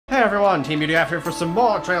everyone, Teamudf here for some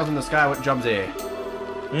more Trails in the Sky with Jubsy.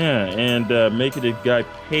 Yeah, and making the guy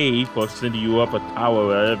pay for sending you up a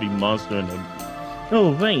tower at every monster in the...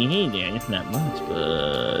 Oh, right, hey there, it's not much,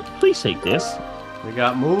 but please take this. We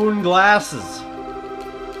got moon glasses.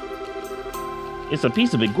 It's a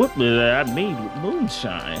piece of equipment that I made with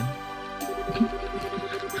moonshine.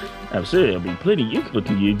 I'm sure it'll be plenty useful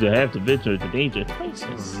to you to have to venture into dangerous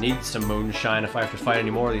places. Need some moonshine if I have to fight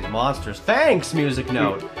any more of these monsters. Thanks, music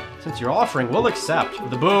note. Since you're offering, we'll accept.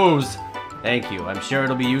 The booze. Thank you. I'm sure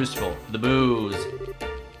it'll be useful. The booze.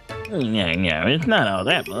 Yeah, it's not all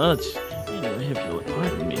that much. If you'll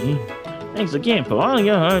pardon me. Thanks again for all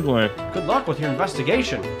your hard work. Good luck with your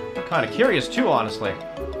investigation. I'm kind of curious too, honestly.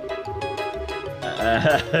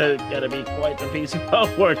 Gotta be quite a piece of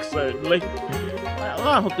homework, certainly. Well,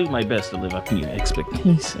 I'll do my best to live up to your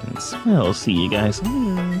expectations. Well, see you guys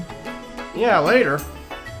later. Yeah, later.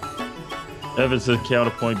 Ever since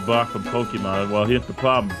Counterpoint Brock from Pokemon, well, here's the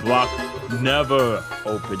problem. Brock never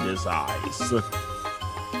opened his eyes.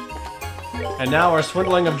 And now our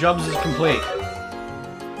swindling of Jubs is complete.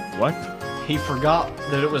 What? He forgot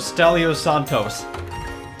that it was Stelio Santos.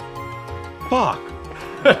 Fuck!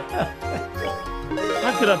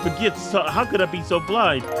 How could I forget? How could I be so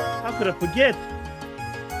blind? How could I forget?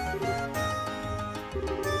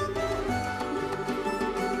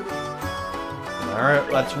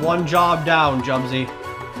 Alright, that's one job down, Jubsy.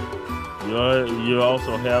 You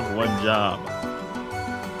also have one job.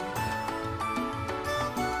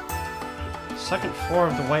 Second floor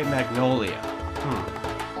of the White Magnolia.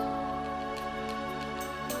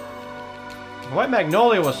 The White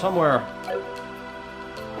Magnolia was somewhere...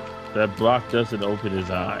 That Brock doesn't open his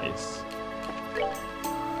eyes.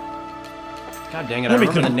 God dang it, I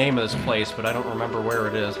remember the name of this place, but I don't remember where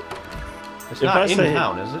it is. It's not in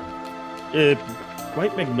town, is it?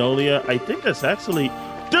 White Magnolia, I think that's actually...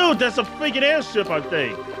 Dude, that's a freaking airship, I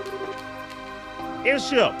think!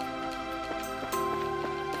 Airship!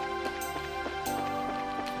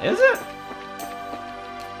 Is it?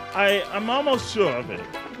 I'm almost sure of it.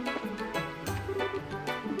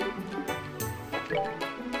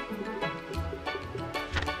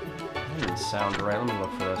 That didn't sound right. Let me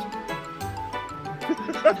look for this.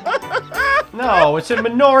 No, it's in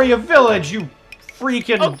Minoria Village, you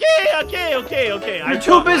freaking... Okay. You're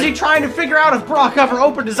too busy trying to figure out if Brock ever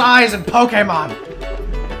opened his eyes in Pokemon.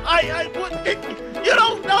 You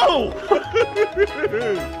don't know!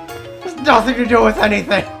 It's nothing to do with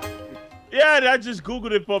anything. Yeah, I just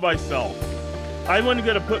Googled it for myself. I wasn't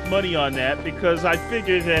going to put money on that because I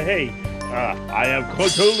figured that, hey, I am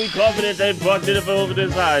totally confident that Brock did it for over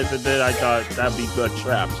his eyes, and then I thought that'd be a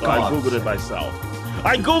trap, so I Googled it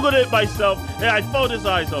myself. And I found his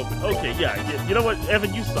eyes open. Okay, yeah, you know what,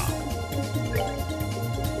 Evan, you suck.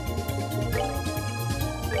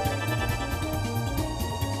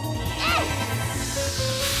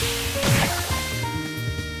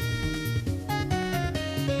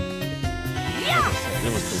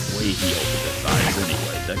 It was the way he opened his eyes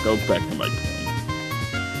anyway. That goes back to my point.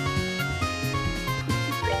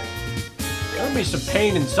 There'll be some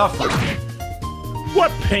pain and suffering.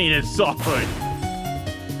 What pain and suffering?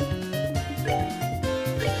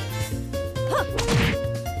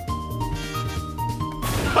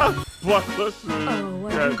 What?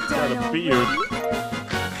 Got a beard.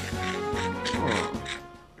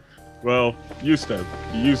 Well, you used to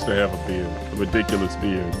have a beard, a ridiculous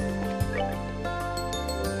beard.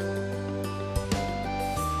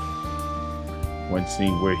 One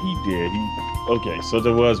scene where he did. Okay, so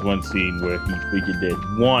there was one scene where he freaking did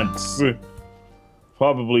once.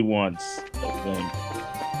 Probably once, I think.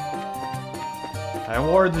 I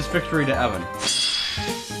award this victory to Evan.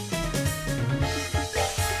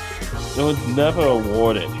 So it's never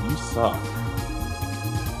awarded. You suck.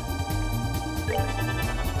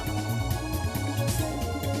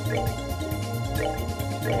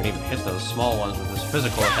 I can even hit those small ones with this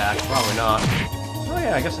physical attack. Probably not. Oh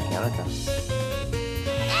yeah, I guess I can. Okay.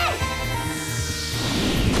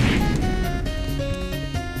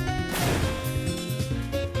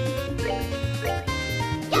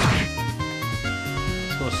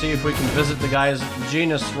 See if we can visit the guy's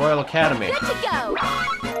Genus Royal Academy. Good to go.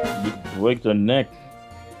 You break their neck.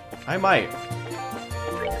 I might.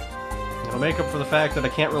 It'll make up for the fact that I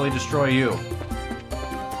can't really destroy you.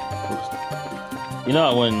 You know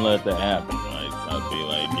I wouldn't let that happen, right? I'd be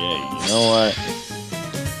like, yeah, you know what?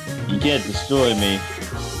 You can't destroy me.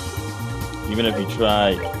 Even if you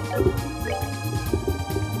try.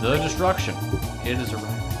 The destruction. It is a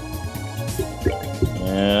wrap.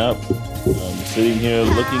 Yep. I'm sitting here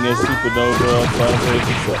looking at Supernova on Final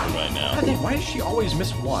Fantasy VII right now. God, why does she always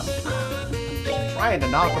miss one? trying to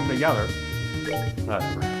knock them together.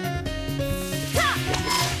 Whatever.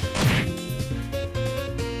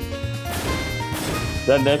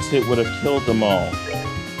 That next hit would have killed them all.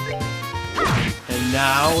 And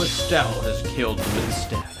now Estelle has killed them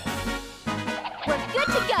instead. We're good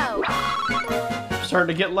to go. I'm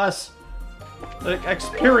starting to get less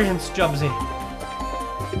experience, Jubsy.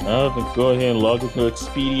 I'll go ahead and log into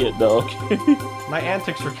Expedient, though. My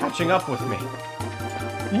antics are catching up with me.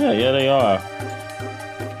 Yeah, they are.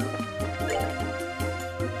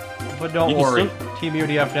 But don't worry,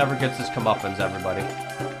 Teamudf never gets his comeuppance, everybody.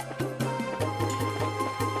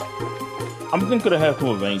 I'm gonna have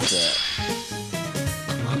to arrange that.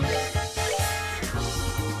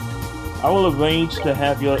 I will arrange to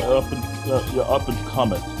have your up and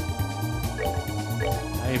coming.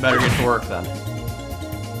 You better get to work then.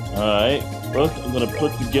 Alright, first I'm gonna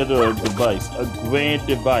put together a device, a grand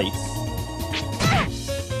device.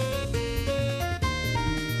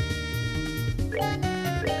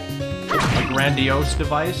 A grandiose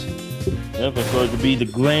device? Yep, it's going to be the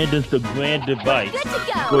grand device. Good to go.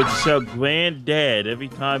 It's going to shout granddad every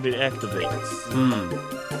time it activates.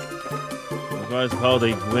 That's why it's called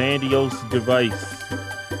a grandiose device.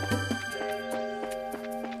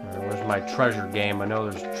 Where's my treasure game? I know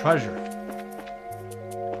there's treasure.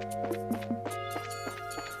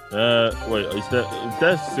 Wait, is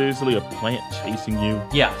that seriously a plant chasing you?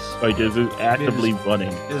 Yes. Like, is it actively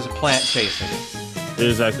running? It is a plant chasing. It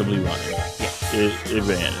is actively running. Yeah. It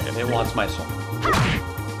ran. It wants my soul.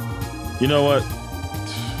 You know what?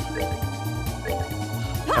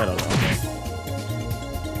 I don't know.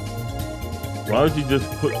 Why would you just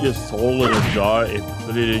put your soul in a jar and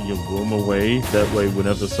put it in your room away? That way,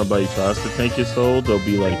 whenever somebody tries to take your soul, they'll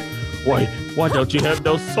be like, "Wait, why don't you have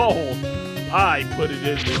no soul? I put it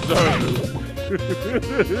in reserve."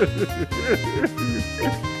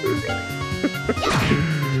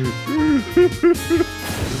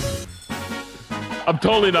 I'm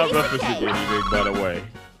totally not referencing anything, by the way.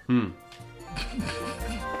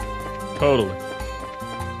 Totally.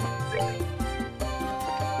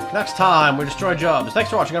 Next time, we destroy Jubs.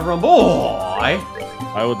 Thanks for watching, everyone. Boy!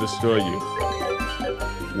 I will destroy you.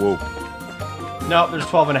 Whoa. No, there's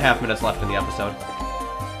 12.5 minutes left in the episode.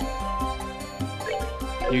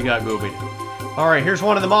 You got goobied. Alright, here's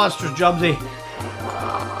one of the monsters, Jubsy.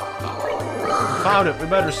 We found it. We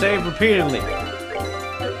better save repeatedly.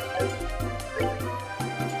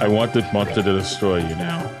 I want this monster to destroy you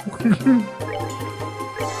now.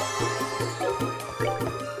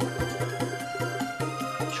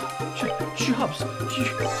 Jubs,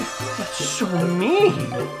 that's so mean.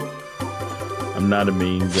 I'm not a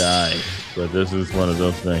mean guy, but this is one of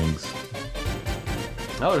those things.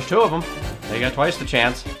 No, there's two of them. They got twice the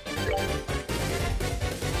chance.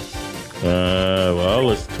 Well,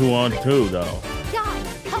 it's 2-on-2 though.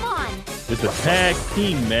 Guys, come on. It's a tag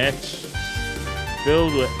team match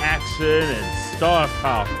filled with action and star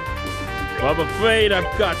power. Well, I'm afraid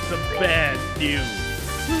I've got some bad news.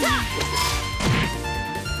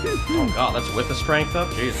 Oh god, that's with the strength up?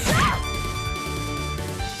 Jesus.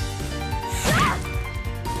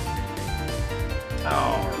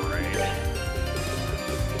 Alright.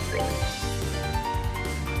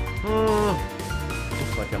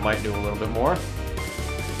 Looks like I might do a little bit more.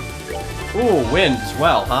 Ooh, wind as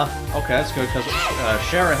well, huh? Okay, that's good, because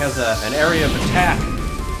Shara has an area of attack.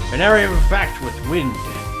 An area of effect with wind.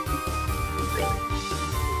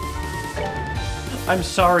 I'm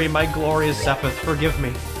sorry, my glorious Sepith, forgive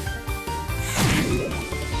me.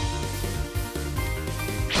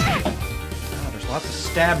 Oh, there's lots of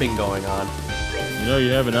stabbing going on. You know,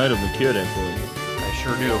 you have an item to cure that for you. I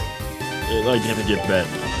sure do. Like, you have to get bad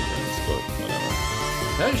now, I guess, but whatever.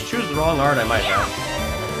 Did I just choose the wrong art? I might have.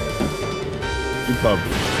 You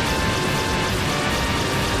probably.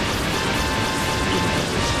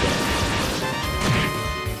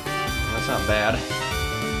 That's not bad.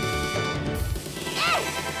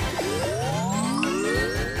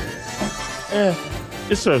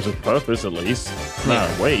 It serves a purpose at least. Not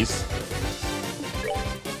a waste.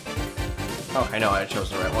 Oh, I know I chose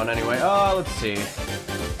the right one anyway. Let's see.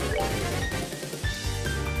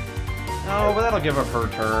 Oh, but that'll give up her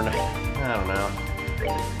turn. I don't know.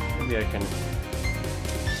 Maybe I can...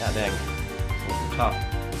 God dang. It's tough.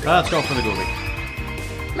 Let's go for the Gooby.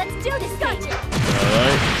 Let's do this, Gotcha.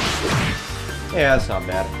 Alright. Yeah, that's not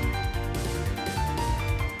bad.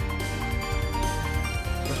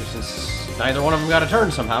 Especially since neither one of them got a turn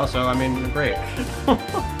somehow, so I mean, great.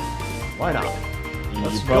 Why not?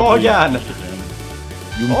 Let's go again.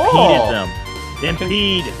 You impeded them.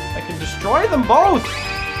 Impede. I can destroy them both.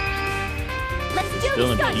 Let's do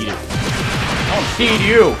Still this, impeded. Gotcha. I'll impede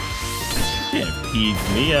you. can't peeve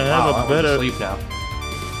me. I have Wow, a better. Sleep now.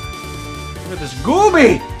 Look at this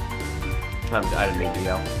Gooby! I didn't mean to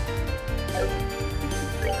yell.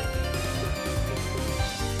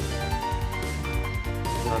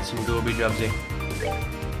 Want some Gooby, Jubsy?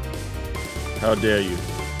 How dare you?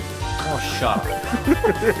 Oh, shut up.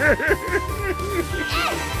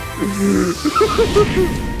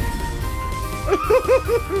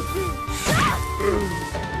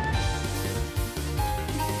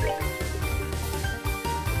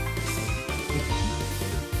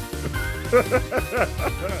 I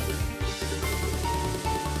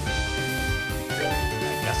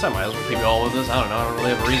guess I might as well keep going with this. I don't know. I don't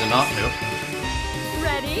really have a reason not to.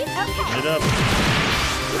 Ready? Okay. Get up.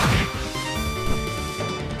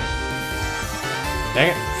 Dang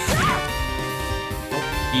it. Oh,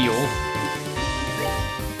 heal.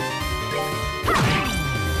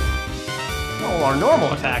 Oh, our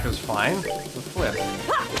normal attack is fine. The flip.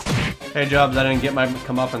 Hey, Jubs, I didn't get my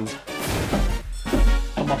comeuppance.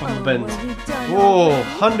 Comeuppance. Whoa,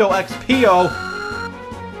 Hundo XPO.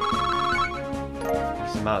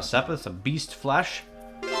 This amount of Sepith, a beast flesh.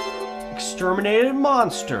 Exterminated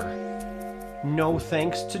monster. No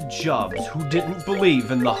thanks to Jubs, who didn't believe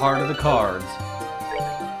in the heart of the cards.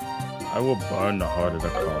 I will burn the heart of the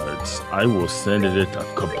cards. I will send it into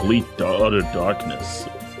complete utter darkness.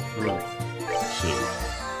 Shit.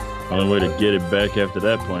 Only way to get it back after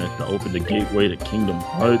that point is to open the gateway to Kingdom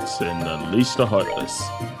Hearts and unleash the Heartless.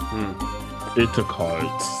 It took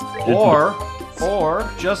hearts. Or,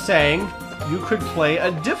 just saying, you could play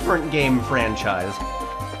a different game franchise.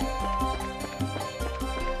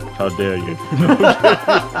 How dare you?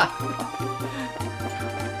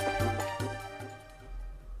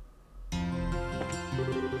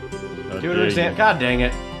 Do an exam. God dang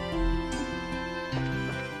it.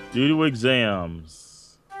 Due to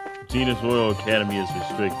exams, Genis Royal Academy is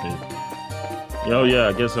restricted. Oh yeah,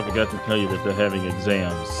 I guess I forgot to tell you that they're having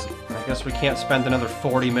exams. I guess we can't spend another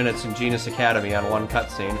 40 minutes in Genis Academy on one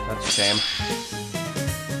cutscene. That's a shame.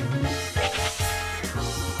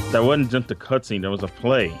 That wasn't just a cutscene, that was a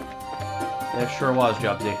play. It sure was,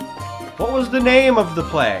 Jubsy. What was the name of the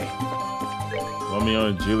play? Romeo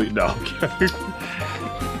and Juliet. No, okay.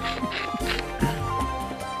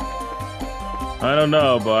 I don't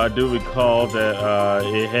know, but I do recall that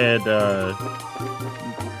it had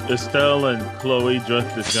Estelle and Chloe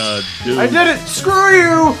dressed as dudes. I did it! Screw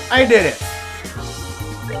you! I did it!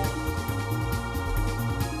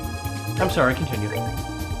 I'm sorry, continue.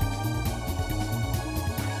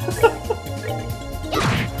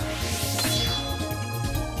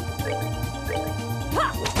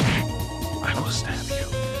 I will stab you.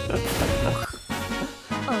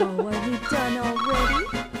 Oh, are you done already?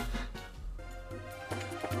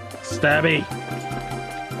 Stabby!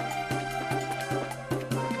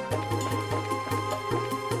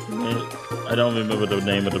 I don't remember the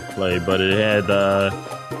name of the play, but it had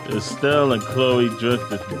Estelle and Chloe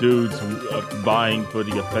dressed as dudes vying for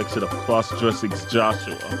the affection of cross-dressing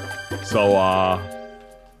Joshua. So,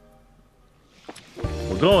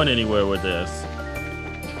 we're going anywhere with this.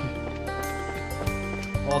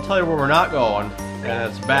 Well, I'll tell you where we're not going, and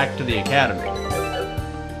it's back to the academy.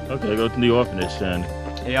 Okay, go to the orphanage then.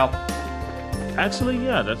 Yep. Actually,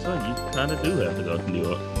 yeah, that's right. You kind of do have to go to the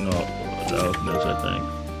orphanage, I think.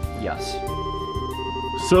 Yes.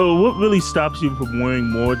 So, what really stops you from wearing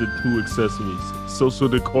more than 2 accessories? Social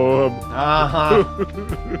decorum? Uh-huh.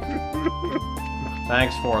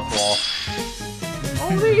 Thanks, Fourth Wall.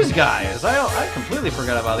 Oh, these guys. I completely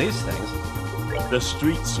forgot about these things. The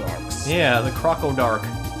street sharks. Yeah, the Crocodark.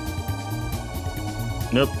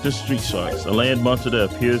 Nope, the street sharks. A land monster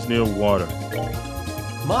that appears near water.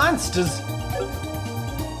 Monsters!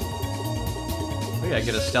 We gotta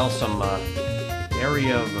get Estelle some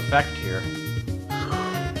area of effect here.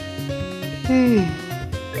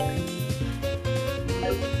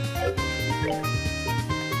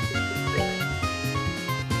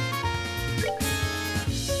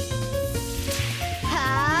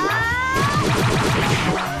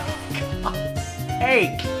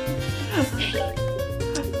 Hey!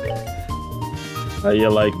 How you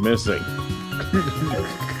like missing?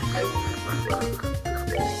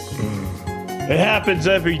 It happens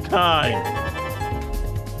every time.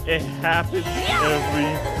 It happens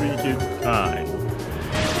every freaking time.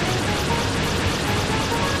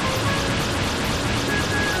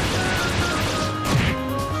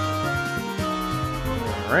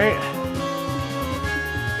 All right.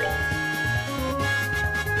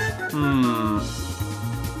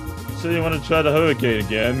 So you want to try the hurricane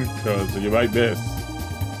again? Because you might miss.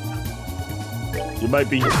 You might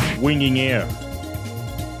be winging air.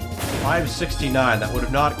 569. That would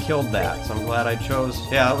have not killed that, so I'm glad I chose...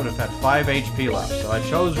 Yeah, that would have had 5 HP left, so I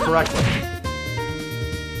chose correctly.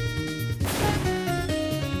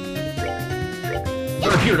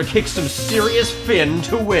 We're here to kick some serious fin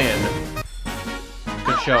to win.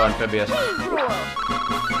 Good show, Amphibious.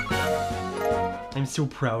 I'm so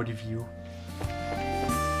proud of you.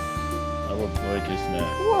 I will break his neck.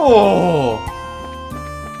 Whoa!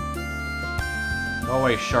 Go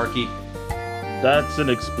away, Sharky. That's an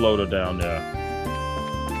exploder down there.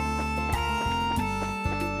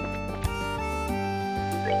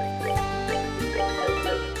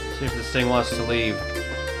 See if this thing wants to leave.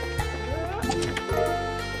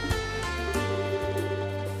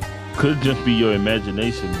 Could just be your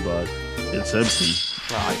imagination, but it's empty.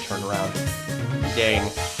 Oh, I turned around.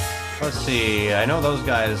 Dang. Let's see. I know those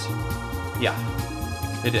guys. Yeah,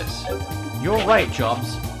 it is. You're right,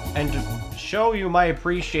 Jobs. And to show you my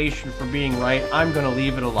appreciation for being right, I'm gonna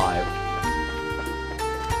leave it alive.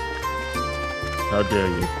 How dare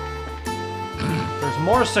you? There's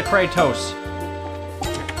more Secretos.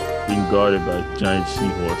 Being guarded by giant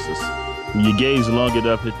seahorses. When you gaze long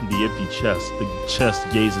enough into the empty chest, the chest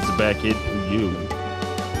gazes back into you.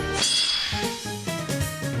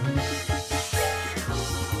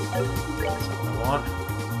 That's what I want.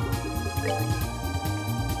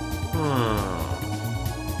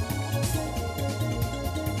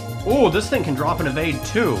 Ooh, this thing can drop an evade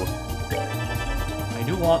too. I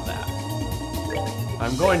do want that.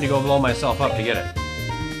 I'm going to go blow myself up to get it.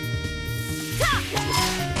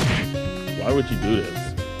 Why would you do this?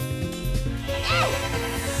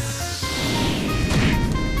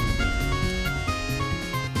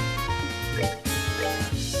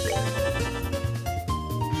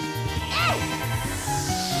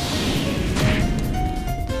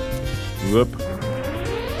 Whoop.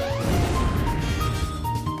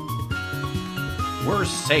 We're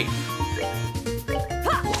safe.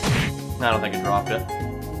 I don't think it dropped it.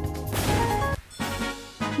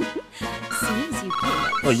 Seems you came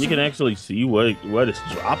up. Oh, you can actually see what its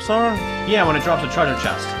drops are? Yeah, when it drops a treasure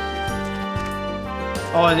chest.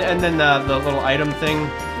 Oh, and then the little item thing,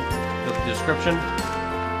 the description.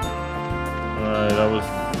 Alright, I was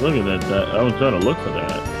looking at that. I was trying to look for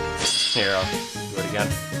that. Here, I'll do it again.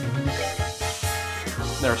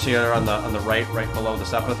 There, see her on the right below the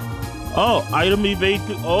Sepith. Oh, item evade.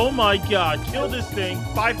 Oh my god, kill this thing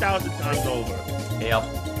 5,000 times over. Yep.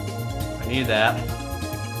 I need that.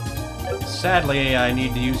 Sadly, I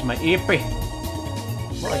need to use my EP.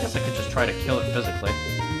 Well, I guess I could just try to kill it physically.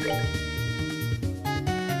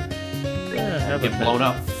 Yeah, have Get blown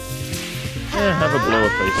up. Yeah, have a blow a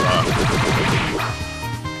face.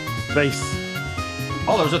 Face.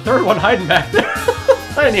 Oh, there's a third one hiding back there.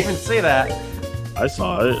 I didn't even see that. I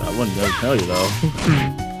saw it. I wasn't gonna tell you though.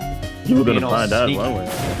 You were gonna find out one way.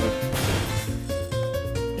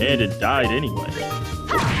 And it died anyway.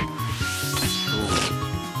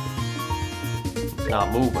 It's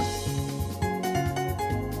not moving.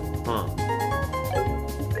 Huh.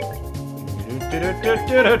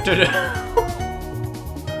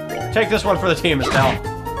 Take this one for the team, Estelle.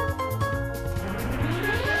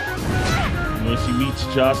 When she meets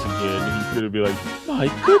Josh again, he's gonna be like, my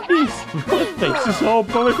goodness, my face is all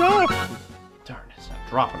burned up. Darn, it's not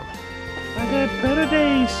dropping them. I've had better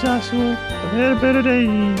days, Joshua. I've had better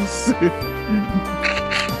days.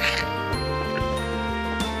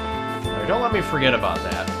 Alright, don't let me forget about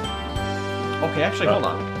that. Okay, actually, hold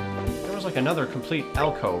on. There was like another complete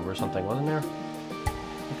alcove or something, wasn't there? I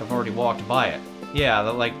think I've already walked by it. Yeah,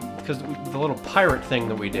 because the little pirate thing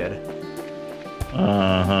that we did.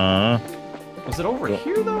 Uh-huh. Was it over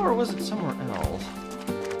here, though, or was it somewhere else?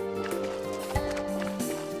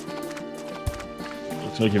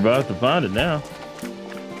 Looks like you're about to find it now.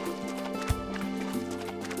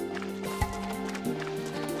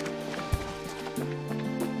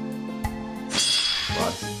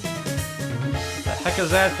 What the heck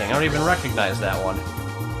is that thing? I don't even recognize that one.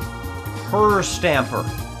 Her Stamper.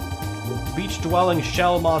 Beach-dwelling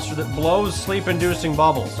shell monster that blows sleep-inducing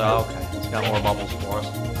bubbles. Oh, okay. It's got more bubbles for us.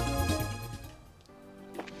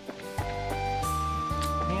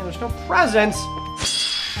 Man, there's no presents!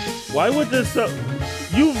 Why would this...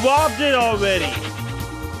 You robbed it already!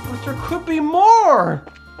 But there could be more!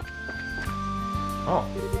 Oh.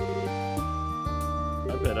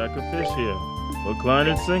 I bet I could fish here. Hook, line,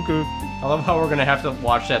 and sinker. I love how we're gonna have to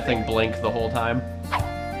watch that thing blink the whole time.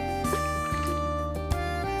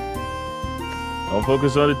 Don't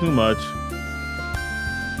focus on it too much.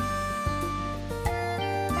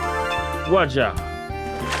 Watch out.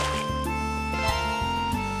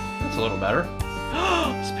 That's a little better.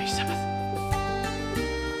 Space Sepith.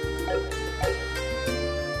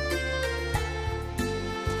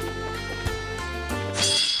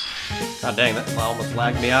 God dang, that almost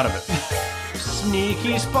lagged me out of it.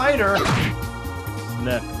 Sneaky spider!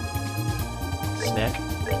 Neck. Snack.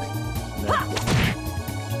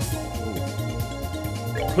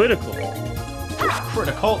 Critical.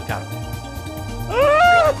 Critical. Got it.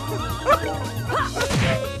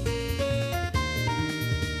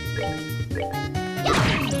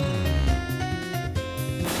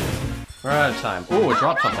 We're out of time. Ooh, it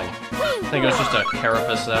dropped something. I think it was just a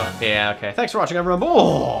carapace, though. Yeah, okay. Thanks for watching, everyone.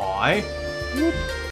 Boy!